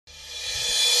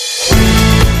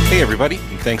Hey everybody,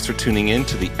 and thanks for tuning in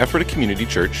to the Ephrata Community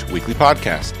Church weekly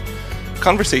podcast.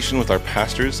 Conversation with our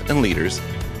pastors and leaders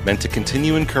meant to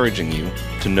continue encouraging you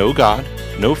to know God,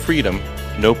 know freedom,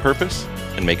 know purpose,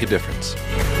 and make a difference.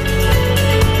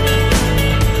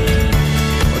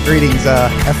 Greetings,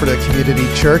 Ephrata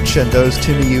Community Church, and those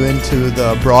tuning you into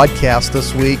the broadcast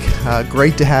this week.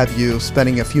 Great to have you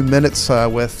spending a few minutes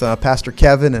with Pastor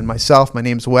Kevin and myself. My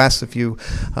name's Wes, if you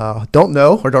don't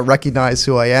know or don't recognize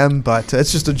who I am, but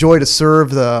it's just a joy to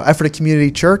serve the Ephrata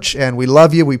Community Church, and we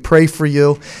love you, we pray for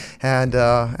you, and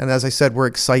as I said, we're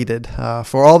excited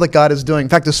for all that God is doing. In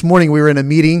fact, this morning we were in a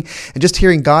meeting and just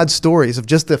hearing God's stories of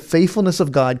just the faithfulness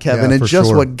of God, Kevin, and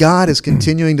just what God is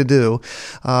continuing to do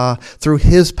through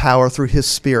His power, through His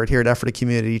Spirit here at Ephrata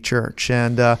Community Church.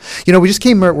 And, we just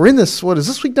we're in this, what is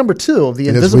this, week number 2 of the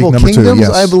Invisible Kingdoms,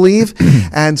 I believe.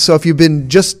 And so if you've been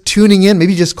just tuning in,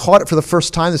 maybe you just caught it for the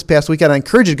first time this past weekend, I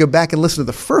encourage you to go back and listen to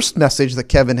the first message that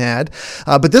Kevin had.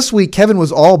 But this week, Kevin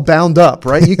was all bound up,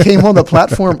 right? You came on the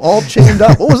platform all chained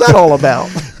up. What was that all about?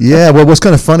 Yeah, well, what's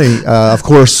kind of funny, of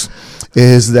course,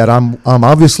 is that I'm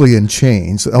obviously in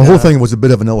chains. The whole thing was a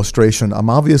bit of an illustration. I'm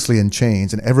obviously in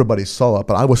chains, and everybody saw it,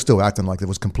 but I was still acting like it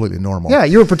was completely normal. Yeah,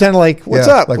 you were pretending like, what's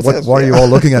up? Like, why are you all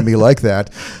looking at me like that?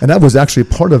 And that was actually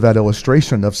part of that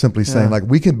illustration of simply saying, like,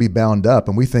 we can be bound up,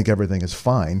 and we think everything is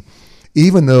fine,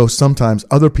 even though sometimes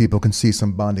other people can see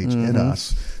some bondage in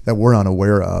us that we're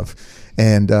unaware of.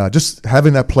 And just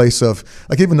having that place of,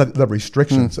 like, even the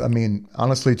restrictions. I mean,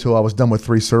 honestly, till I was done with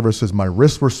 3 services, my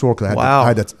wrists were sore because I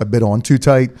had a bit on too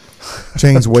tight.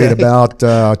 Chains weighed about,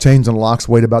 chains and locks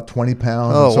weighed about 20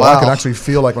 pounds. I could actually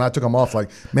feel, like, when I took them off, like,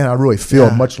 man, I really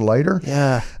feel much lighter.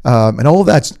 Yeah. And all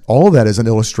of that is an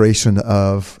illustration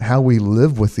of how we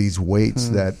live with these weights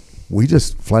that we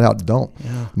just flat out don't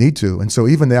need to. And so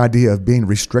even the idea of being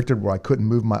restricted where I couldn't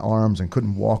move my arms and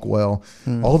couldn't walk well,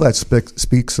 all that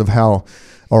speaks of how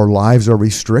our lives are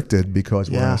restricted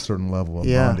because we're in a certain level of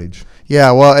bondage.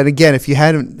 Yeah, well, and again, if you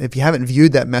haven't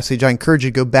viewed that message, I encourage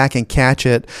you to go back and catch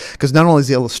it, because not only is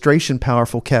the illustration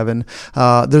powerful, Kevin,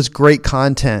 there's great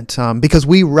content, because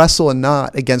we wrestle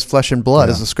not against flesh and blood,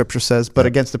 as the Scripture says, but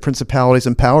against the principalities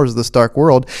and powers of this dark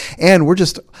world, and we're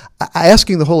just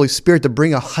asking the Holy Spirit to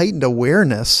bring a heightened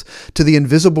awareness to the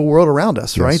invisible world around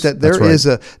us, right?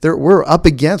 That we're up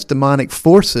against demonic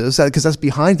forces, because that's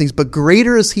behind things, but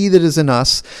greater is He that is in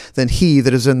us than he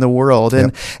that is in the world.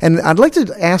 And I'd like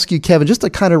to ask you, Kevin, just to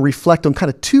kind of reflect on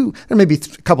kind of two, or maybe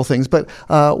a couple things, but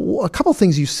a couple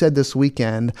things you said this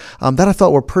weekend that I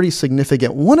thought were pretty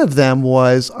significant. One of them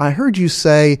was, I heard you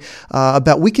say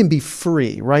about we can be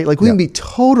free, right? Like we can be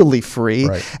totally free.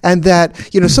 Right. And that,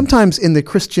 sometimes in the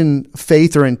Christian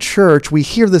faith or in church, we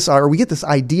hear this, or we get this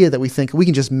idea that we think we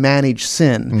can just manage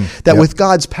sin, that with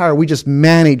God's power, we just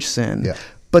manage sin. Yeah.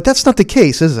 But that's not the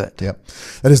case, is it? Yep,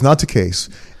 that is not the case.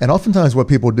 And oftentimes what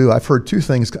people do, I've heard 2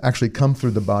 things actually come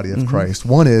through the body of Christ.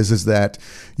 One is that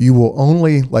you will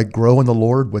only grow in the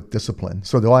Lord with discipline.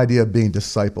 So the idea of being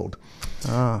discipled.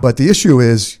 But the issue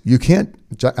is you can't,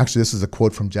 actually this is a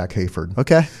quote from Jack Hayford.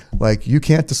 Okay. You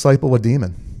can't disciple a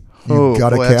demon. You've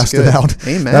got to cast it out.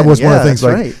 Amen. That was one of the things.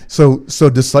 Right. So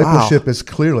discipleship is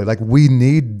clearly we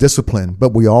need discipline,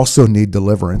 but we also need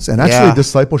deliverance. And actually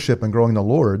discipleship and growing the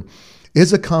Lord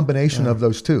is a combination of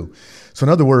those two. So in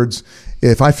other words,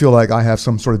 if I feel like I have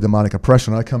some sort of demonic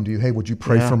oppression, I come to you, hey, would you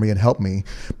pray for me and help me?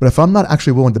 But if I'm not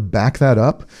actually willing to back that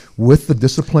up with the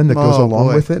discipline that goes along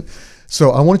with it,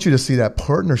 so I want you to see that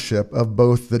partnership of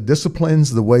both the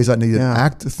disciplines, the ways I need to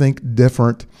act, think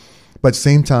different, but at the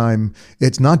same time,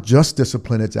 it's not just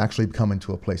discipline, it's actually coming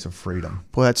to a place of freedom.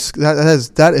 Boy,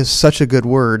 that is such a good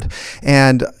word.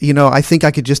 And, I think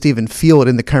I could just even feel it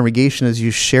in the congregation as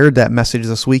you shared that message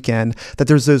this weekend, that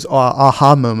there's those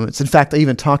aha moments. In fact, I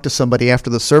even talked to somebody after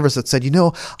the service that said,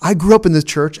 I grew up in this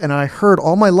church and I heard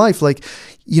all my life,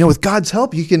 with God's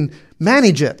help, you can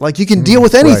manage it. You can deal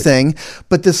with anything,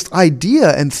 but this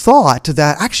idea and thought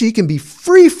that actually you can be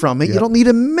free from it. You don't need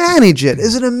to manage it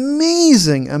is an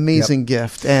amazing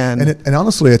gift. And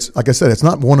honestly, it's like I said, it's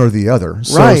not one or the other.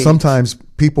 So sometimes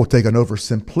people take an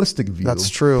oversimplistic view. That's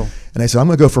true. And they say, I'm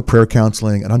going to go for prayer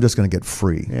counseling and I'm just going to get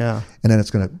free. Yeah. And then it's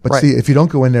going to, but see, if you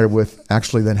don't go in there with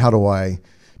actually, then how do I,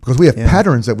 because we have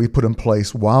patterns that we put in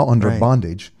place while under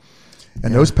bondage.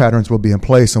 And those patterns will be in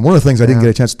place. And one of the things I didn't get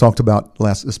a chance to talk about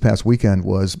this past weekend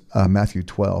was Matthew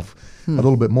 12, a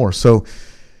little bit more. So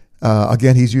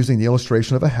again, he's using the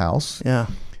illustration of a house. Yeah.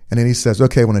 And then he says,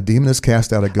 okay, when a demon is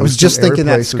cast out, it goes I was just thinking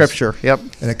that scripture. Yep.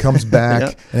 And it comes back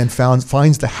and then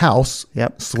finds the house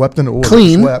swept in order.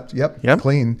 Clean.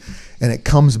 Clean. And it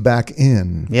comes back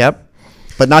in. Yep.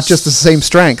 But not just the same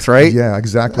strength, right? Yeah,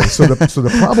 exactly. So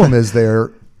the problem is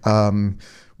there,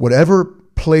 whatever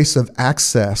place of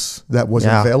access that was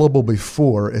available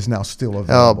before is now still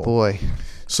available. Oh boy.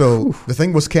 So the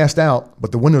thing was cast out,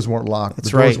 but the windows weren't locked.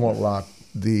 That's the doors right. weren't locked.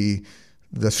 The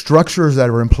structures that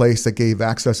were in place that gave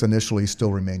access initially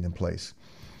still remained in place.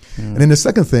 And then the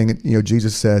second thing,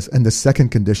 Jesus says, and the second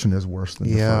condition is worse than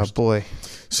the first. Yeah, boy.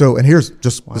 So, and here's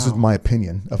just, this is my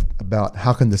opinion about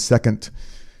how can the second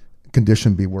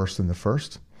condition be worse than the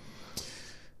first.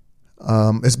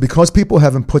 It's because people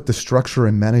haven't put the structure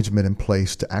and management in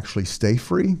place to actually stay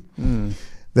free.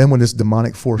 Then when this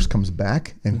demonic force comes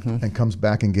back and comes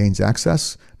back and gains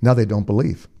access, now they don't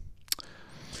believe.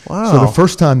 Wow. So the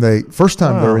first time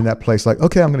they're in that place, like,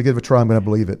 okay, I'm going to give it a try. I'm going to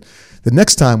believe it. The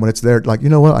next time when it's there, like, you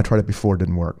know what? I tried it before. It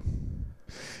didn't work.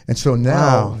 And so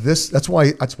now that's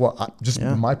why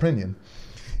my opinion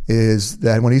is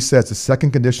that when he says the second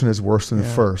condition is worse than the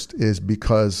first is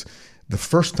because the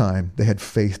first time they had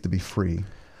faith to be free.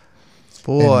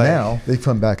 Boy. And now they've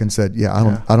come back and said, I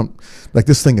don't, like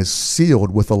this thing is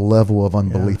sealed with a level of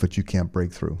unbelief that you can't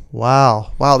break through.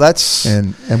 Wow. That's...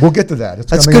 And we'll get to that.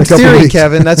 That's good theory,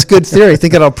 Kevin. That's good theory. I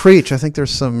think I'll preach. I think there's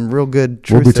some real good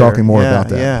truth We'll be talking more about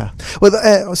that. Yeah.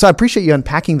 Well, so I appreciate you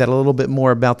unpacking that a little bit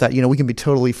more about that. We can be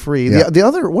totally free. Yeah.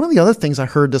 One of the other things I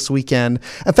heard this weekend,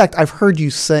 in fact, I've heard you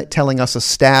telling us as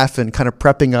staff and kind of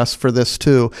prepping us for this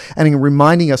too, and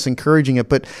reminding us, encouraging it.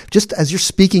 But just as you're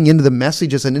speaking into the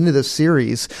messages and into the series,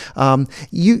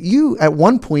 you at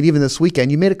one point, even this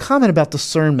weekend, you made a comment about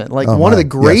discernment, like one of the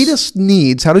greatest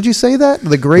needs. How did you say that?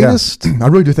 The greatest? Yeah. I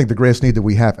really do think the greatest need that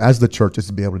we have as the church is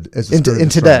to be able to, in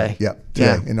today. Yeah,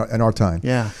 today, in our time.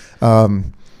 Yeah.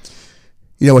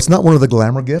 It's not one of the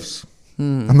glamour gifts.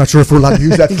 I'm not sure if we're allowed to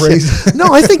use that phrase.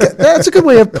 No, I think that's a good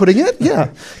way of putting it.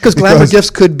 Yeah. Because glamour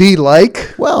gifts could be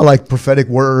like... Well, like prophetic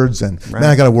words and, man,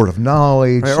 I got a word of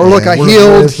knowledge. Right. Or look, I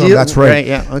healed. That's right.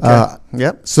 Yeah. Okay.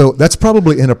 Yep. So that's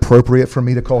probably inappropriate for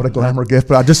me to call it a glamour gift,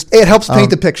 but it helps paint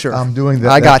the picture. I'm doing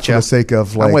that, I got you. For the sake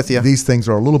of, I'm with you. These things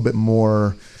are a little bit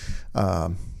more,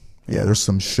 there's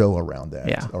some show around that.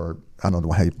 Yeah. Or I don't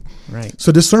know how you... Right.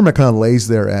 So discernment kind of lays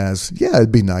there as,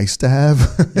 it'd be nice to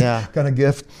have kind of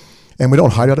gift. And we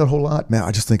don't hide it a whole lot. Man,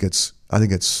 I think it's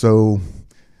so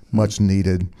much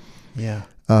needed. Yeah.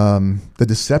 The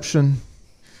deception,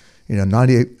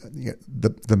 98,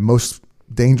 the most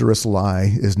dangerous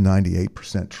lie is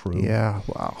 98% true. Yeah.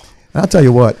 Wow. And I'll tell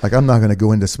you what, I'm not going to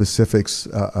go into specifics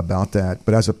about that,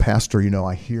 but as a pastor,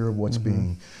 I hear what's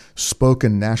being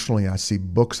spoken nationally. I see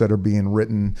books that are being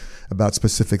written about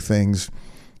specific things.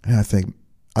 And I think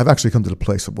I've actually come to the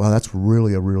place of, wow, that's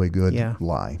really a really good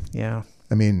lie. Yeah.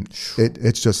 I mean,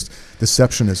 it's just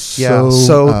deception is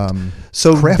so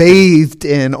bathed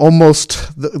in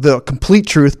almost the complete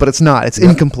truth, but it's not. It's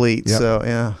incomplete. Yep. So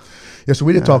yeah. So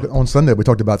we did talk on Sunday. We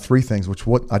talked about three things, which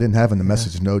I didn't have in the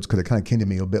message notes because it kind of came to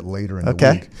me a bit later in the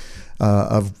week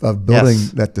of building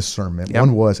that discernment. Yep.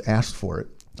 One was ask for it.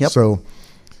 Yep. So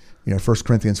 1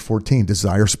 Corinthians 14,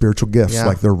 desire spiritual gifts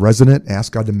like they're resonant.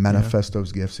 Ask God to manifest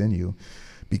those gifts in you.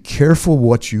 Be careful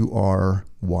what you are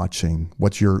watching,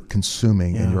 what you're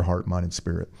consuming in your heart, mind, and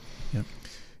spirit. Yep.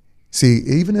 See,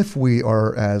 even if we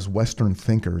are as Western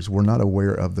thinkers, we're not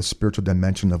aware of the spiritual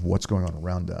dimension of what's going on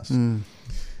around us.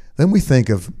 Then we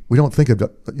don't think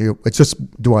of, it's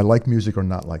just, do I like music or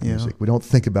not like music? We don't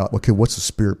think about, okay, what's the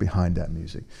spirit behind that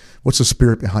music? What's the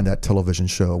spirit behind that television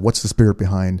show? What's the spirit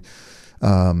behind,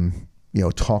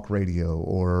 talk radio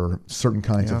or certain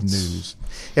kinds of news.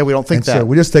 Yeah, we don't think that. So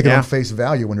we just take it on face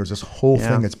value when there's this whole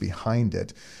thing that's behind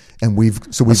it. And we've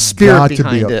got to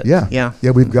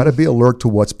be we've got to be alert to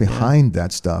what's behind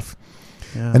that stuff.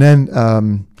 Yeah. And then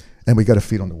and we got to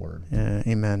feed on the word. Yeah,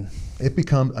 amen.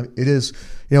 It is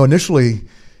initially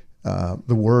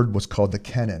the word was called the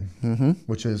canon,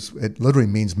 which it literally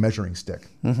means measuring stick.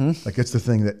 Like it's the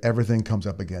thing that everything comes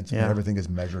up against and everything is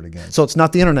measured against. So it's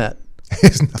not the internet.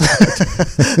 It's not.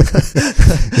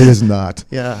 It is not.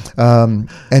 Yeah.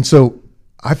 And so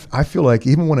I feel like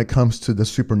even when it comes to the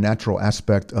supernatural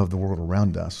aspect of the world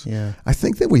around us, I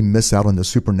think that we miss out on the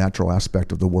supernatural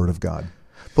aspect of the Word of God.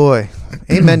 Boy,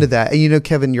 amen to that. And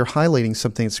Kevin, you're highlighting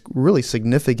something that's really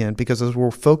significant because as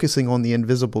we're focusing on the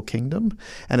invisible kingdom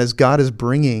and as God is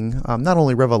bringing not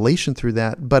only revelation through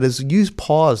that, but as you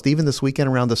paused even this weekend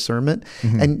around discernment,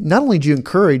 and not only do you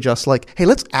encourage us like, hey,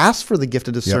 let's ask for the gift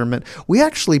of discernment, we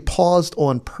actually paused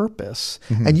on purpose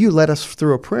and you led us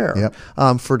through a prayer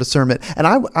for discernment. And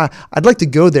I'd like to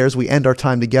go there as we end our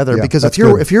time together because if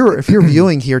you're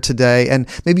viewing here today and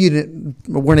maybe you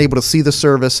weren't able to see the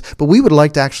service, but we would like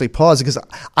like to actually pause because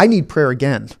I need prayer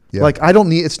again. Yeah. Like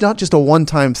it's not just a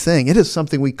one-time thing. It is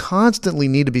something we constantly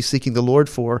need to be seeking the Lord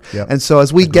for. Yep. And so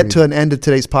as we get to an end of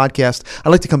today's podcast, I'd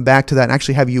like to come back to that and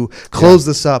actually have you close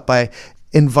this up by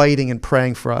inviting and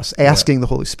praying for us, asking the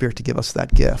Holy Spirit to give us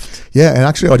that gift. Yeah, and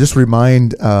actually I'll just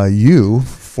remind you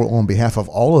on behalf of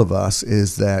all of us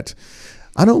is that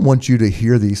I don't want you to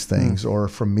hear these things or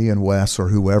from me and Wes or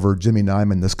whoever, Jimmy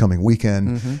Nyman this coming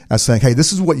weekend as saying, hey,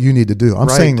 this is what you need to do. I'm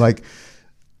saying like,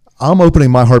 I'm opening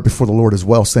my heart before the Lord as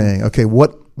well, saying, okay,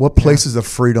 what places of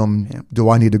freedom do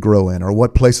I need to grow in, or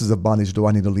what places of bondage do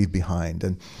I need to leave behind?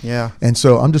 And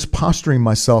so I'm just posturing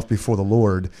myself before the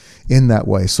Lord in that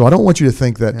way. So I don't want you to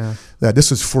think that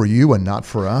this is for you and not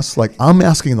for us. Like I'm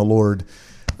asking the Lord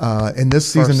in this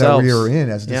season that we are in,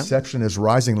 as deception is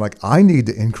rising, like I need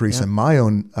to increase in my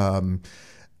own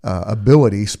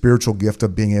ability, spiritual gift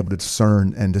of being able to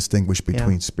discern and distinguish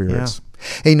between spirits.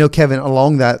 Hey, Kevin,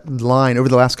 along that line, over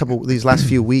these last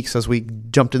few weeks, as we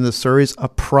jumped into the series, a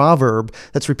proverb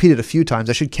that's repeated a few times.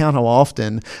 I should count how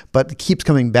often, but it keeps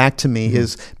coming back to me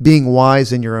is being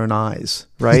wise in your own eyes,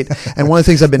 right? And one of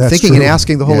the things I've been thinking and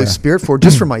asking the Holy Spirit for,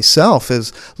 just for myself,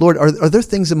 is, Lord, are there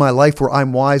things in my life where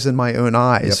I'm wise in my own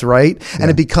eyes, right? And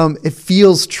it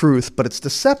feels truth, but it's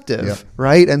deceptive,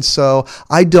 right? And so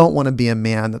I don't want to be a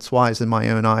man that's wise in my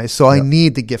own eyes. So I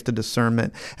need the gift of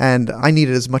discernment, and I need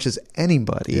it as much as anybody.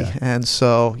 And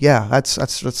so, that's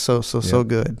so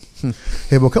good.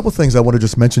 Hey, well, a couple of things I want to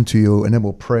just mention to you, and then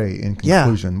we'll pray in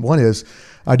conclusion. One is,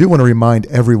 I do want to remind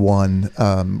everyone,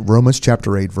 Romans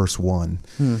chapter 8, verse 1.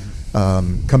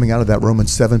 Coming out of that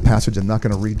Romans 7 passage, I'm not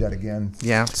going to read that again.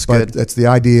 Yeah, it's but good. It's the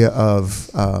idea of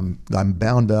I'm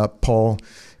bound up. Paul,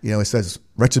 it says,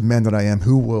 wretched man that I am,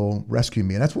 who will rescue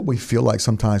me? And that's what we feel like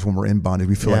sometimes when we're in bondage.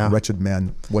 We feel like wretched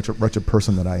man, wretched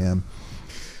person that I am.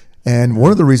 And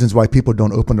one of the reasons why people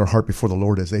don't open their heart before the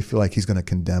Lord is they feel like he's going to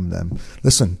condemn them.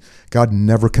 Listen, God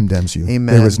never condemns you.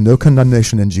 Amen. There is no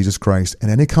condemnation in Jesus Christ, and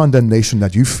any condemnation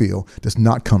that you feel does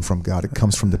not come from God. It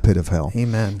comes from the pit of hell.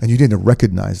 Amen. And you need to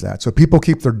recognize that. So people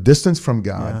keep their distance from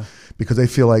God because they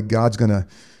feel like God's going to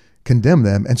condemn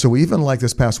them. And so even like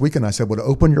this past weekend, I said, well, to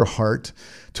open your heart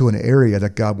to an area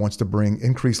that God wants to bring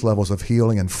increased levels of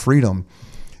healing and freedom.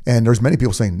 And there's many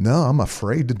people saying, no, I'm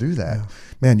afraid to do that.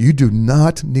 Man, you do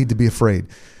not need to be afraid.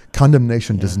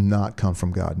 Condemnation does not come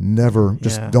from God. Never.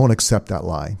 Just don't accept that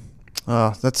lie.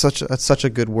 Oh, that's such a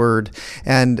good word.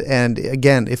 And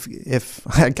again, if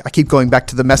I keep going back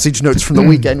to the message notes from the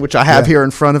weekend, which I have here in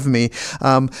front of me,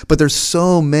 but there's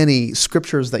so many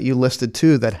scriptures that you listed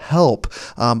too that help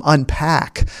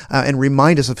unpack and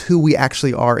remind us of who we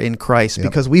actually are in Christ,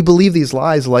 because we believe these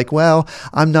lies like, well,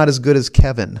 I'm not as good as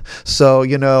Kevin, so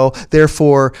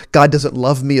therefore God doesn't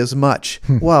love me as much.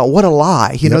 Wow, what a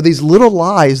lie! These little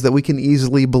lies that we can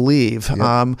easily believe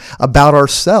about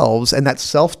ourselves, and that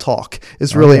self-talk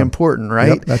is really important,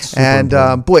 right? Yep, that's super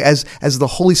important. Boy, as the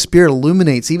Holy Spirit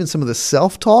illuminates even some of the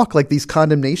self-talk, like these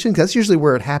condemnations, that's usually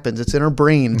where it happens. It's in our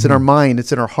brain, it's in our mind,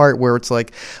 it's in our heart, where it's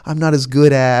like, I'm not as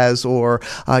good as, or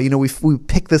we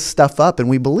pick this stuff up and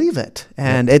we believe it,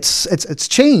 and it's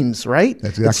chains, right?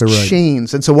 That's exactly right.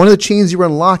 Chains, and so one of the chains you were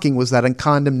unlocking was that in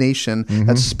condemnation,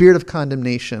 that spirit of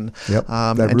condemnation. Yep.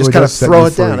 And really just kind of throw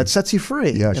it down. Free. It sets you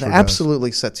free. Yeah, it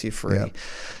absolutely sets you free. Yep.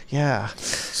 Yeah.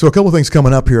 So a couple of things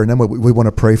coming up here, and then we want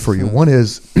to pray for you. One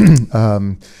is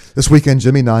this weekend,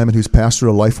 Jimmy Nyman, who's pastor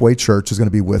of Lifeway Church, is going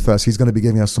to be with us. He's going to be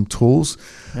giving us some tools.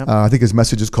 I think his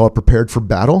message is called Prepared for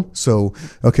Battle. So,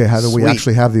 how do we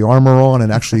actually have the armor on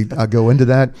and actually go into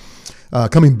that?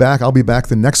 Coming back, I'll be back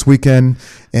the next weekend.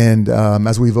 And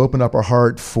as we've opened up our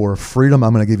heart for freedom,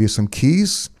 I'm going to give you some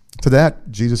keys to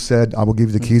that. Jesus said, I will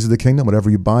give you the keys of the kingdom. Whatever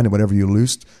you bind and whatever you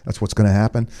loose, that's what's going to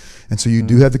happen. And so you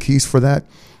do have the keys for that.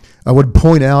 I would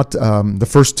point out the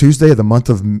first Tuesday of the month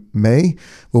of May,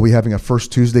 we'll be having a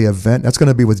First Tuesday event. That's going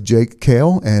to be with Jake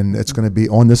Kale, and it's going to be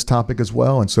on this topic as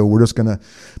well. And so we're just going to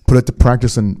put it to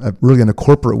practice really in a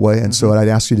corporate way. And so I'd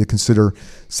ask you to consider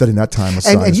setting that time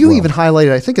aside. And you even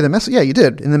highlighted, I think in the message, you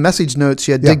did. In the message notes,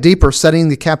 you had Dig Deeper, Setting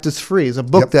the Captives Free, is a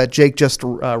book that Jake just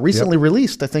recently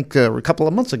released, I think a couple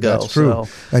of months ago. That's true.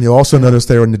 And you'll also notice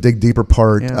there in the Dig Deeper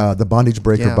part, The Bondage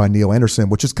Breaker by Neil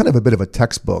Anderson, which is kind of a bit of a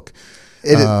textbook.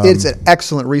 It's an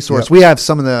excellent resource. We have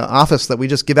some in the office that we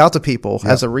just give out to people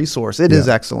as a resource. It is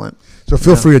excellent. So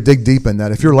feel free to dig deep in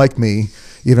that. If you're like me,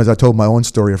 even as I told my own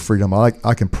story of freedom, I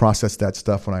can process that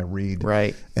stuff when I read.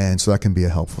 Right. And so that can be a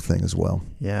helpful thing as well.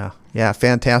 Yeah. Yeah,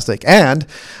 fantastic. And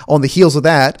on the heels of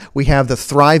that, we have the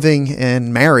Thriving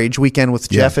in Marriage weekend with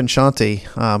Jeff and Shanti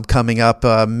coming up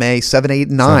May 7, 8,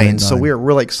 9. So we're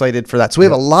really excited for that. So we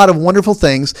have a lot of wonderful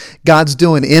things God's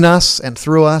doing in us and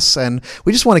through us. And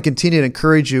we just want to continue to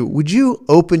encourage you. Would you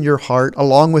open your heart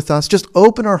along with us? Just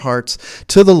open our hearts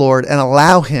to the Lord and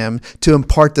allow Him to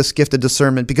impart this gift of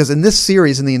discernment. Because in this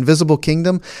series, in the invisible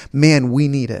kingdom, man, we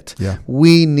need it. Yeah.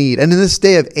 We need. And in this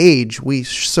day of age, we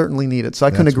certainly need it. So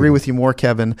I couldn't agree with you more,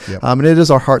 Kevin. And it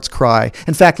is our heart's cry.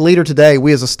 In fact, later today,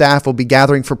 we as a staff will be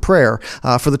gathering for prayer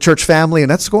for the church family.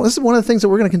 And this is one of the things that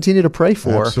we're going to continue to pray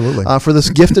for. For this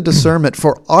gift of discernment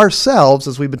for ourselves,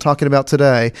 as we've been talking about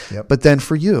today, but then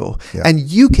for you. And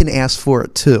you can ask for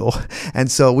it too. And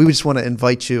so we just want to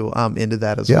invite you into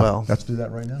that as well. Let's do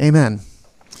that right now. Amen.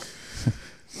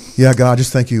 Yeah, God,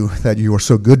 just thank you that you are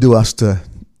so good to us to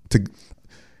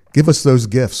give us those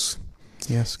gifts.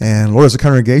 Yes. And Lord, as a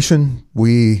congregation,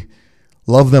 we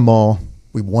love them all.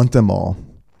 We want them all.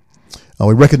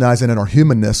 We recognize that in our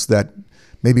humanness that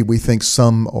maybe we think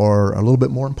some are a little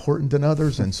bit more important than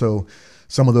others. And so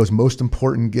some of those most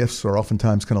important gifts are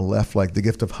oftentimes kind of left, like the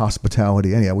gift of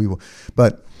hospitality. And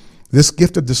but this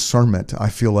gift of discernment, I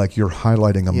feel like you're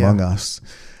highlighting among us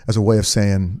as a way of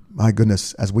saying, my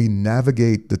goodness, as we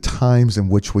navigate the times in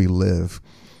which we live,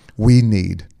 we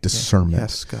need discernment.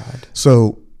 Yes, God.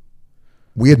 So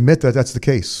we admit that that's the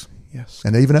case. Yes.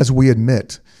 And even as we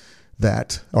admit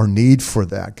that, our need for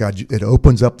that, God, it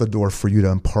opens up the door for you to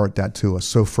impart that to us.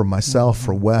 So for myself,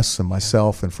 for Wes and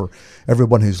myself, and for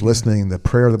everyone who's listening, the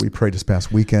prayer that we prayed this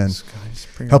past weekend,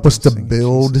 help us to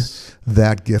build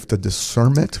that gift of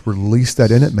discernment, release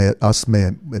that in it, may it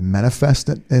manifest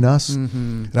it in us.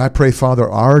 And I pray, Father,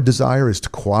 our desire is to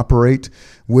cooperate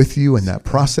with you in that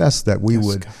process, that we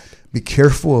would be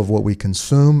careful of what we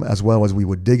consume, as well as we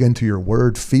would dig into your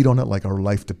word, feed on it like our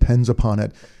life depends upon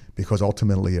it, because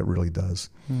ultimately it really does.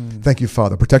 Thank you,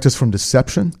 Father. Protect us from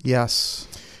deception. Yes.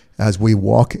 As we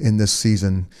walk in this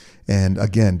season, and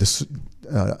again,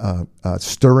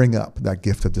 stirring up that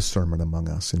gift of discernment among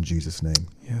us in Jesus' name.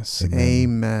 Yes.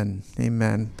 Amen.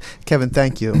 Amen. Kevin,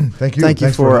 thank you. Thank you. Thank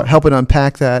you for helping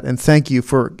unpack that. And thank you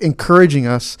for encouraging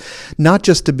us not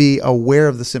just to be aware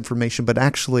of this information, but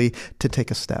actually to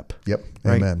take a step. Yep.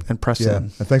 Right? Amen. And press in.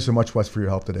 And thanks so much, Wes, for your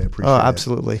help today. I appreciate it.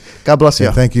 Absolutely. God bless you.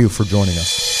 And thank you for joining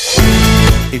us.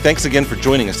 Hey, thanks again for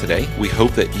joining us today. We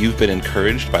hope that you've been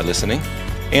encouraged by listening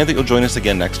and that you'll join us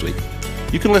again next week.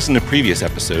 You can listen to previous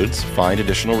episodes, find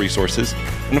additional resources,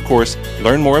 and of course,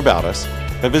 learn more about us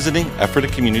by visiting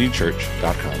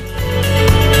EphphatACommunityChurch.com.